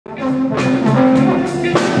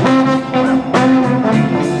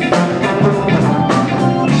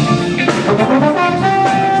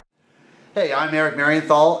Eric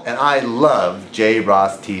Marienthal, and I love J.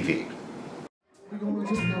 Ross TV. We're going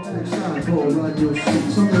to take our backside for a ride you'll see.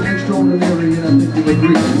 Something extraordinary, and I think you'll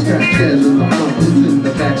agree. It's got jazz in the front, it's in the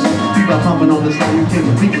backseat. People are humming on the side, you can't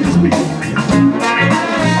compete with the speed.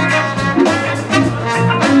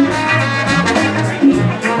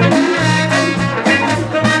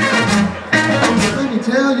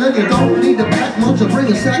 You don't need to pack much or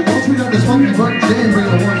bring a sack. Once we got this funky butt jam, bring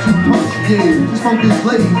a 1-2 punch. Yeah, this funky's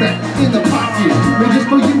laid back in the pocket. Made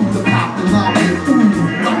just for you to pop and lock it. Ooh,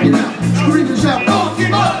 rock it out. Scream and shout,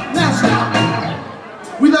 funky butt, now stop.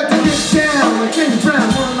 We like to get down like James Brown,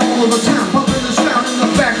 running all over town, pumping the sound in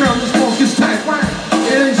the background. This funk is tight round.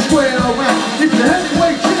 It ain't square around. If the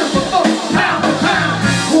heavyweight champ for funk, pound for pound.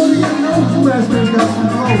 What do you know? Some last man's got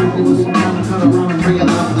some flow. Give us some time to cut around and bring it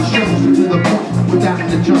out to the show. Straight to the point. Without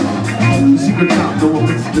the jump, the secret top, no one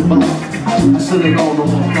fixes the bump. I said it all, no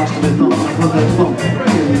more frost of it, no. I put that funk in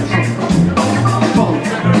the trunk. Funk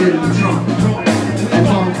in the trunk.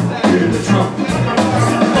 Funk in the trunk.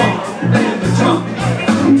 Funk in the trunk.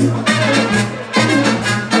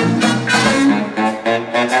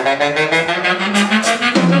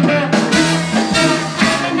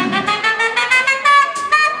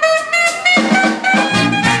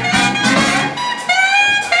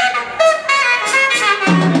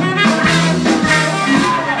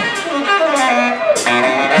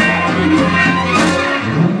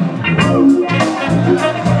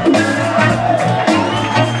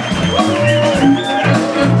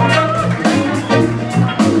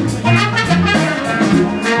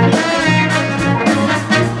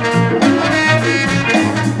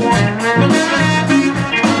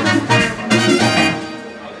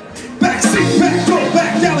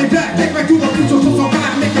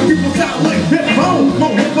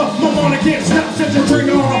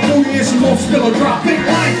 Spill a drop, big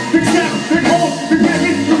line, big sound, big hole, big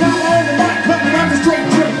baby, you got all the mic, clapping around the straight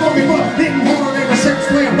trip, boogie butt, hitting harder than a sex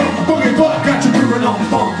slam, boogie butt, got you grooving on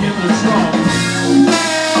funk in the trunk.